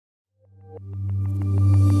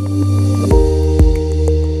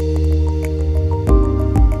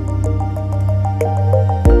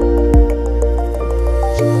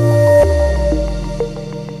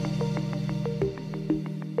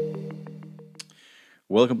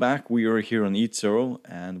Welcome back. We are here on Eat Zero,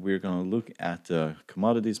 and we're going to look at the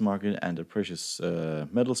commodities market and the precious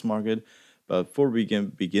metals market. But before we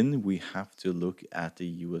begin, we have to look at the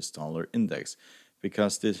US dollar index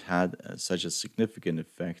because this had such a significant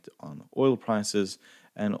effect on oil prices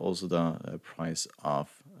and also the price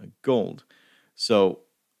of gold. So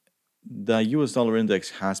the US dollar index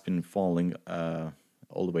has been falling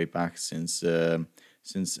all the way back since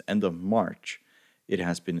end of March. It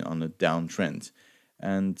has been on a downtrend.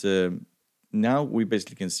 And now we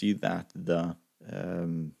basically can see that the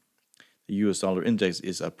US dollar index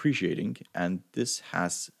is appreciating, and this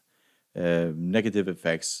has negative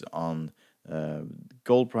effects on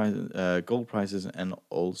gold prices and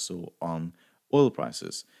also on oil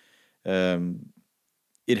prices.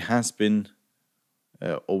 It has been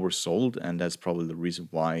oversold, and that's probably the reason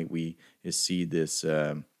why we see this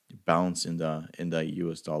bounce in the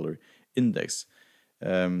US dollar index.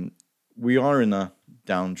 We are in a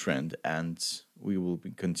downtrend, and we will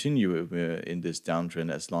continue in this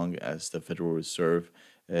downtrend as long as the Federal Reserve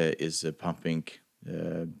is pumping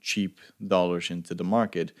cheap dollars into the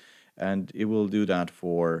market, and it will do that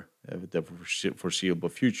for the foreseeable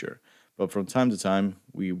future. But from time to time,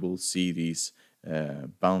 we will see these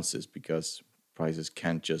bounces because prices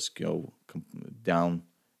can't just go down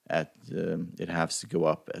it has to go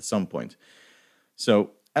up at some point.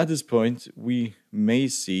 So at this point, we may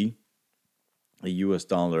see a US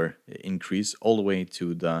dollar increase all the way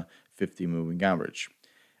to the 50 moving average.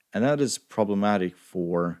 And that is problematic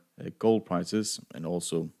for gold prices and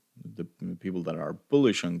also the people that are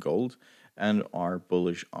bullish on gold and are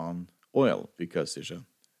bullish on oil, because there's a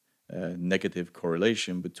negative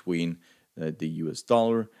correlation between the US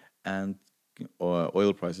dollar and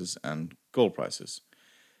oil prices and gold prices.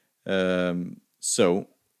 So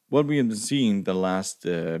what we have been seeing the last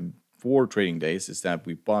 4 trading days is that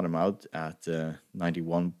we bottom out at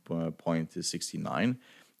 91.69,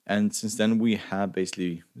 and since then we have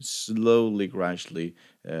basically slowly, gradually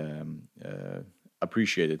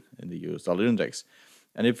appreciated in the US dollar index.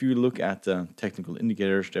 And if you look at the technical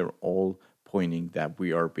indicators, they're all pointing that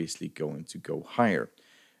we are basically going to go higher.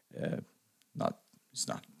 It's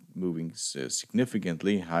not moving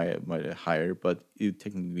significantly higher, but it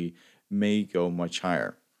technically may go much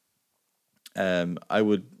higher.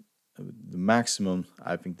 The maximum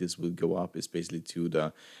I think this will go up is basically to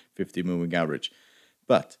the 50 moving average.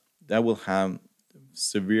 But that will have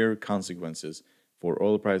severe consequences for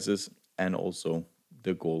oil prices and also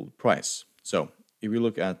the gold price. So if we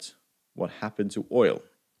look at what happened to oil.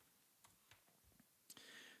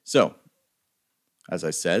 So, as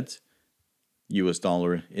I said, US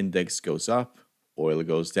dollar index goes up, oil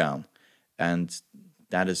goes down. And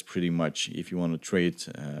that is pretty much, if you want to trade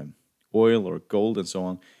oil or gold and so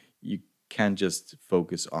on, you can't just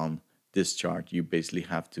focus on this chart. You basically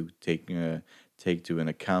have to take to an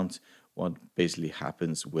account what basically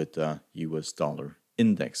happens with the US dollar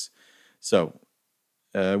index. So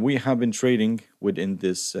we have been trading within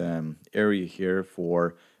this area here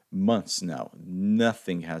for months now.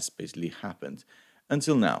 Nothing has basically happened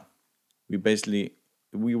until now.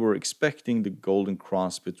 We were expecting the golden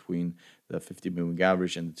cross between the 50 moving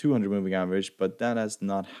average and the 200 moving average, but that has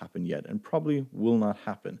not happened yet and probably will not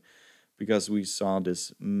happen because we saw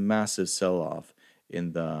this massive sell-off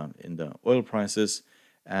in the oil prices,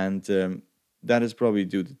 and that is probably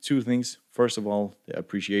due to 2 things. First of all, the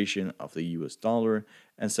appreciation of the US dollar,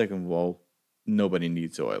 and second of all, nobody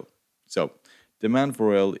needs oil. So demand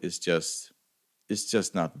for oil is just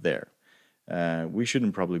not there. We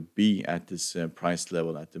shouldn't probably be at this price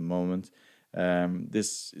level at the moment.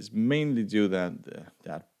 This is mainly due that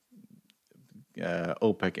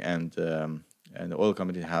OPEC and the oil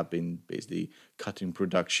companies have been basically cutting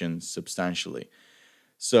production substantially.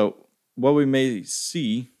 So what we may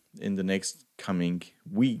see in the next coming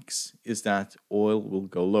weeks is that oil will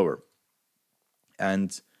go lower.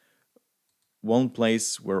 And one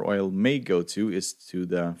place where oil may go to is to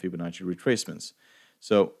the Fibonacci retracements.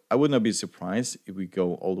 So I would not be surprised if we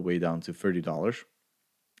go all the way down to $30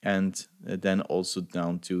 and then also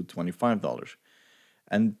down to $25.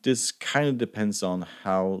 And this kind of depends on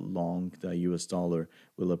how long the US dollar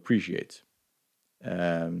will appreciate.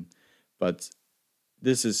 But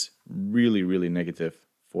this is really, really negative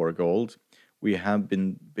for gold. We have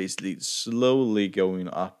been basically slowly going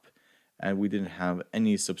up, and we didn't have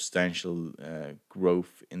any substantial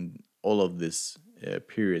growth in all of this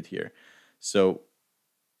period here. So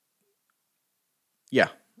yeah,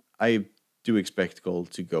 I do expect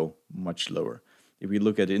gold to go much lower. If we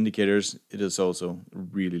look at the indicators, it is also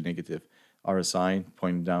really negative. RSI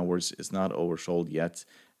pointing downwards is not oversold yet,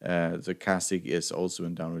 The stochastic is also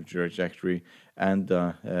in downward trajectory, and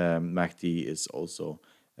the MACD is also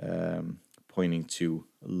pointing to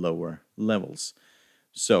lower levels.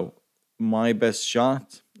 So my best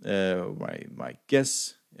shot, my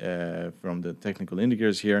guess from the technical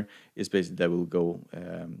indicators here is basically that we'll go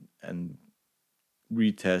and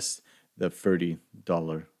retest the $30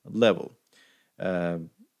 level.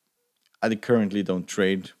 I currently don't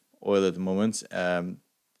trade oil at the moment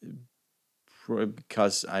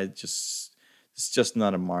because it's just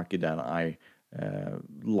not a market that I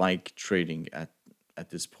like trading at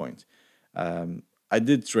this point. I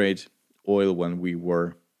did trade oil when we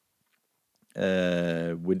were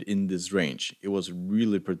within this range. It was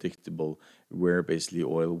really predictable where basically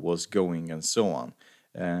oil was going and so on.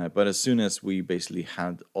 But as soon as we basically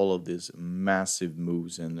had all of these massive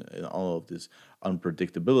moves and all of this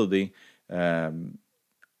unpredictability,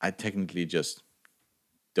 I technically just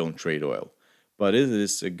don't trade oil. But it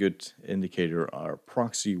is a good indicator or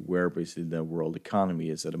proxy where basically the world economy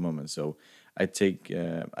is at the moment. So I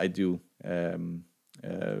do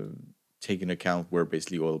take into account where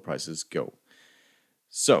basically oil prices go.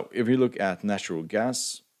 So if you look at natural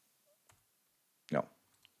gas, no.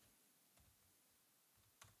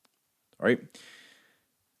 All right.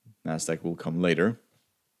 NASDAQ will come later.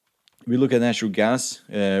 If we look at natural gas,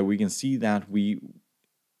 we can see that we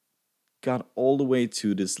got all the way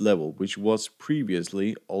to this level, which was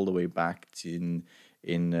previously all the way back in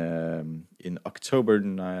October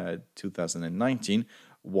 2019,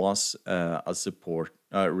 was a support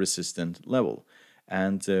resistant level.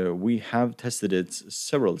 And we have tested it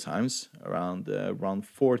several times, around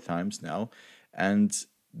 4 times now, and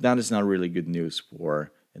that is not really good news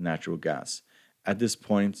for natural gas. At this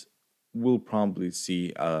point, we'll probably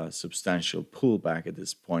see a substantial pullback at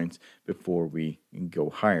this point before we go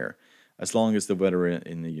higher. As long as the weather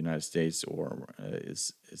in the United States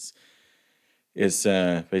is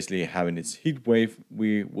basically having its heat wave,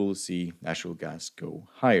 we will see natural gas go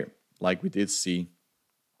higher, like we did see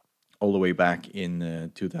all the way back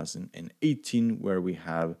in 2018, where we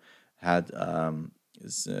have had a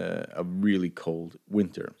really cold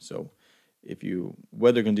winter. So if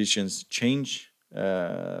weather conditions change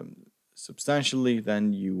substantially,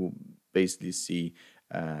 then you basically see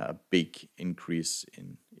a big increase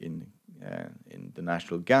in the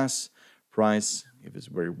natural gas price. If it's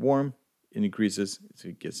very warm, it increases. If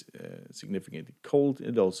it gets significantly cold,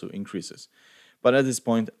 it also increases. But at this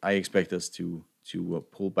point, I expect us to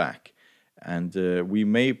pull back, and we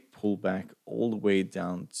may pull back all the way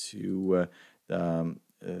down to the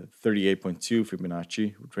 38.2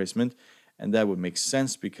 Fibonacci retracement, and that would make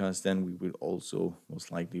sense because then we would also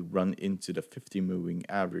most likely run into the 50 moving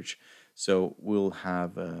average. So we'll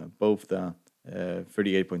have both the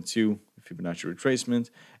 38.2 Fibonacci retracement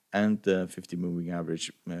and the 50 moving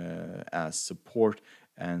average as support,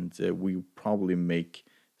 and we probably make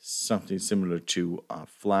something similar to a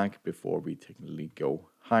flag before we technically go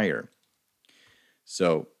higher.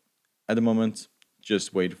 So at the moment,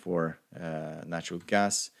 just wait for natural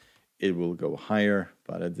gas. It will go higher,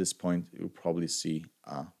 but at this point, you'll probably see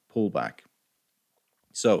a pullback.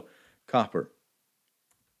 So copper.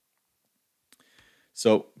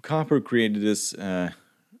 So copper created this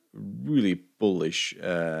really bullish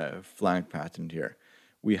flag pattern here.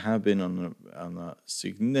 We have been on a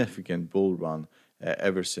significant bull run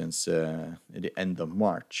ever since the end of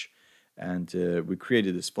March. And we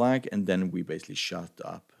created this flag, and then we basically shot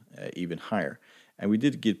up even higher. And we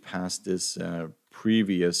did get past this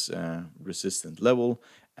previous resistant level,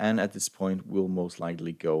 and at this point we'll most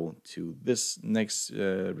likely go to this next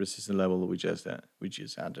resistant level, which is at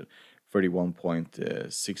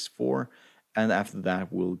 31.64, and after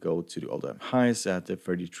that we'll go to the all-time highs at the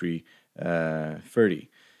 33.30.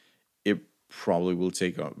 It probably will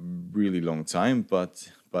take a really long time, but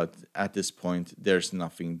at this point there's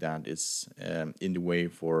nothing that is in the way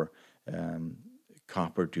for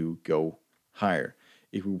copper to go higher.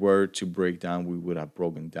 If we were to break down, we would have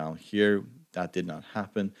broken down here. That did not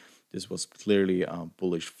happen. This was clearly a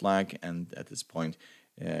bullish flag, and at this point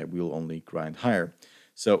we'll only grind higher.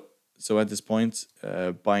 So at this point,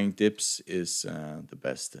 buying dips is the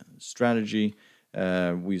best strategy.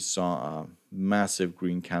 We saw a massive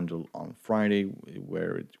green candle on Friday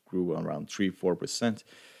where it grew around 3-4%,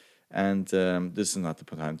 and this is not the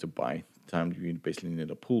time to buy. The time you basically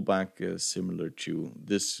need a pullback similar to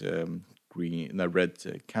this red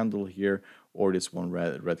candle here, or this one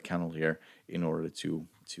red candle here, in order to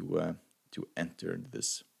enter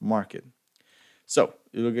this market. So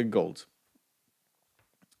you look at gold.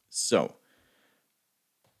 So,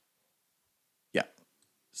 yeah,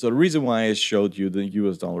 So the reason why I showed you the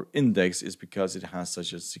US dollar index is because it has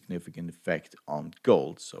such a significant effect on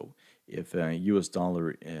gold. So if US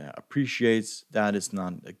dollar appreciates, that is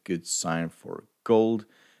not a good sign for gold.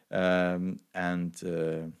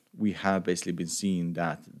 We have basically been seeing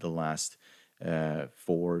that the last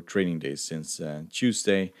 4 trading days since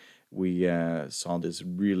Tuesday. We saw this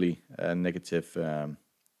really negative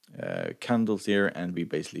candles here, and we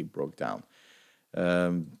basically broke down.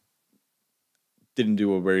 Didn't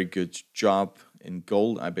do a very good job in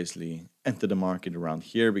gold. I basically entered the market around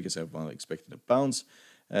here because I was expecting a bounce,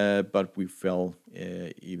 but we fell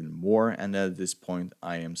even more. And at this point,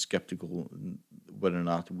 I am skeptical whether or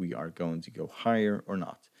not we are going to go higher or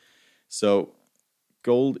not. So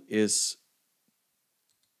gold is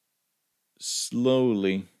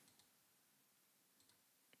slowly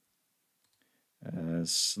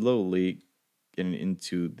getting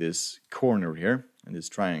into this corner here in this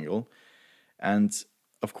triangle. And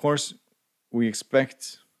of course, we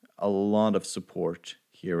expect a lot of support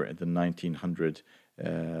here at the 1900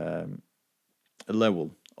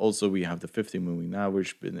 level. Also, we have the 50 moving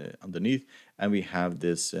average underneath, and we have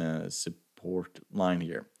this support line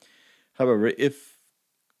here. However, if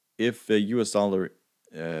the US dollar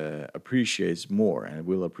appreciates more, and it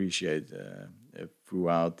will appreciate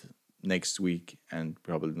throughout next week and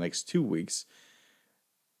probably the next 2 weeks,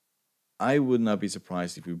 I would not be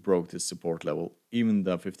surprised if we broke this support level, even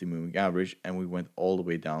the 50 moving average, and we went all the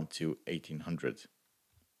way down to 1800.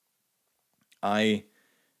 I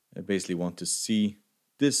basically want to see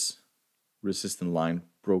this resistance line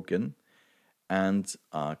broken and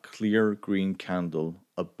a clear green candle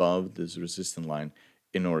above this resistance line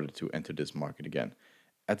in order to enter this market again.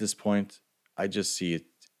 At this point, I just see it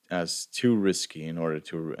as too risky in order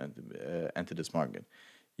to enter this market.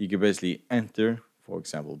 You can basically enter, for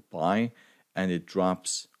example, buy, and it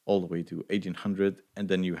drops all the way to 1800, and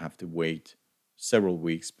then you have to wait several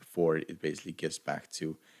weeks before it basically gets back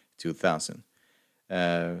to 2000.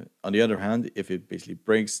 On the other hand, if it basically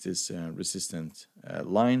breaks this resistant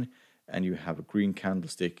line and you have a green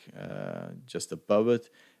candlestick just above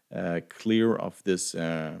it, clear of this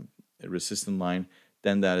resistant line,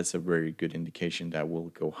 then that is a very good indication that we'll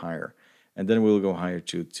go higher. And then we'll go higher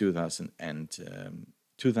to 2000 and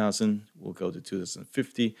 2000, we'll go to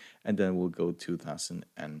 2050, and then we'll go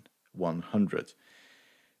 2100.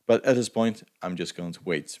 But at this point, I'm just going to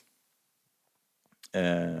wait.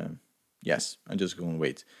 Yes, I'm just going to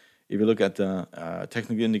wait. If you look at the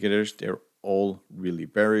technical indicators, they're all really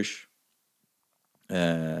bearish.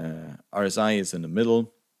 RSI is in the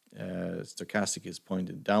middle. Stochastic is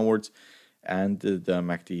pointing downwards, and the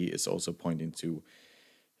MACD is also pointing to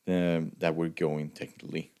that we're going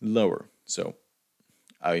technically lower. So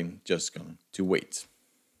I'm just going to wait.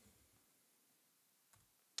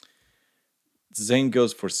 The same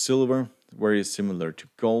goes for silver, very similar to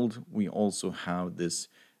gold. We also have this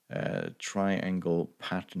triangle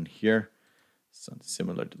pattern here, something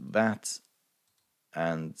similar to that,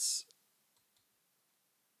 and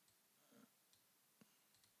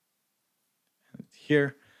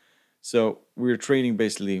here. So we're trading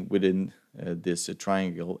basically within this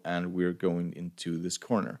triangle, and we're going into this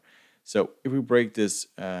corner. So if we break this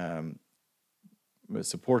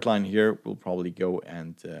support line here, we'll probably go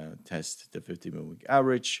and test the 50 moving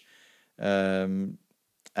average.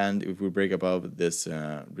 And if we break above this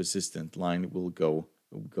resistant line, we'll go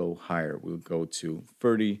higher. We'll go to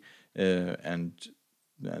 30 and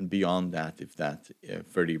beyond that if that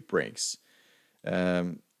 30 breaks.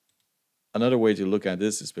 Another way to look at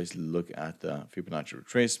this is basically look at the Fibonacci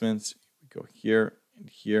retracements. We go here and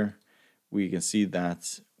here. We can see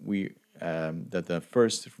that that the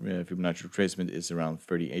first Fibonacci retracement is around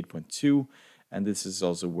 38.2, and this is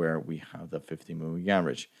also where we have the 50 moving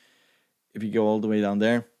average. If you go all the way down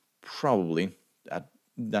there, probably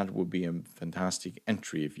that would be a fantastic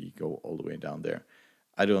entry if you go all the way down there.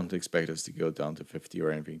 I don't expect us to go down to 50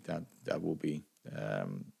 or anything. That will be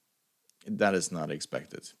that is not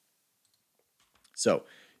expected. So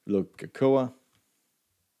look, cocoa.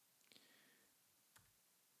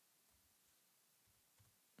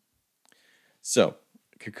 So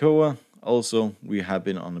cocoa also, we have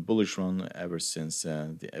been on a bullish run ever since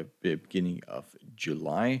the beginning of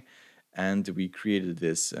July, and we created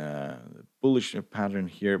this bullish pattern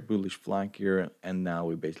here, bullish flag here, and now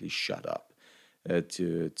we basically shut up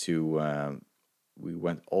we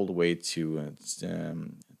went all the way to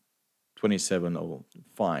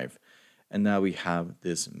 27.05, and now we have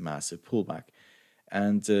this massive pullback,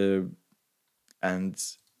 and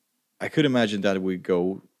I could imagine that we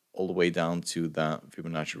go all the way down to the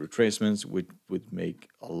Fibonacci retracements, which would make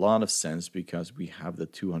a lot of sense because we have the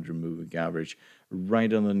 200 moving average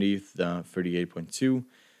right underneath the 38.2.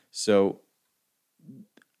 So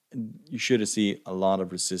you should see a lot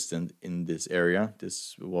of resistance in this area.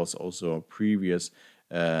 This was also a previous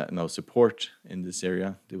support in this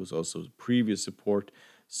area. There was also previous support.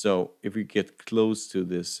 So if we get close to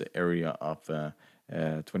this area of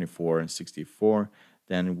 24 and 64,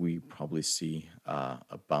 then we probably see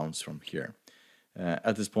a bounce from here.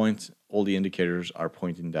 At this point, all the indicators are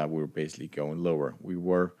pointing that we're basically going lower. We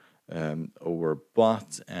were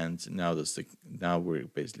overbought, and now we're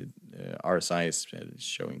basically RSI is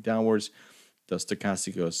showing downwards. The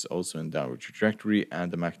stochastic is also in downward trajectory,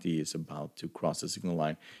 and the MACD is about to cross the signal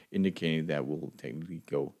line, indicating that we'll technically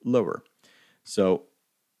go lower. So,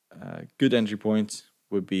 good entry point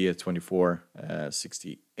would be at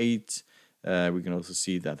 24.68. We can also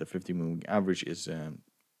see that the 50-moving average is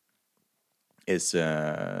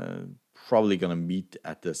probably going to meet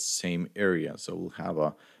at the same area. So we'll have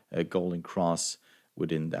a golden cross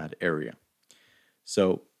within that area.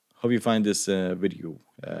 So hope you find this video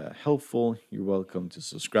helpful. You're welcome to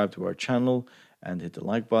subscribe to our channel and hit the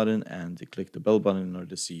like button and click the bell button in order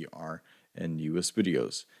to see our newest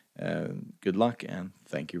videos. Good luck and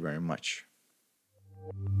thank you very much.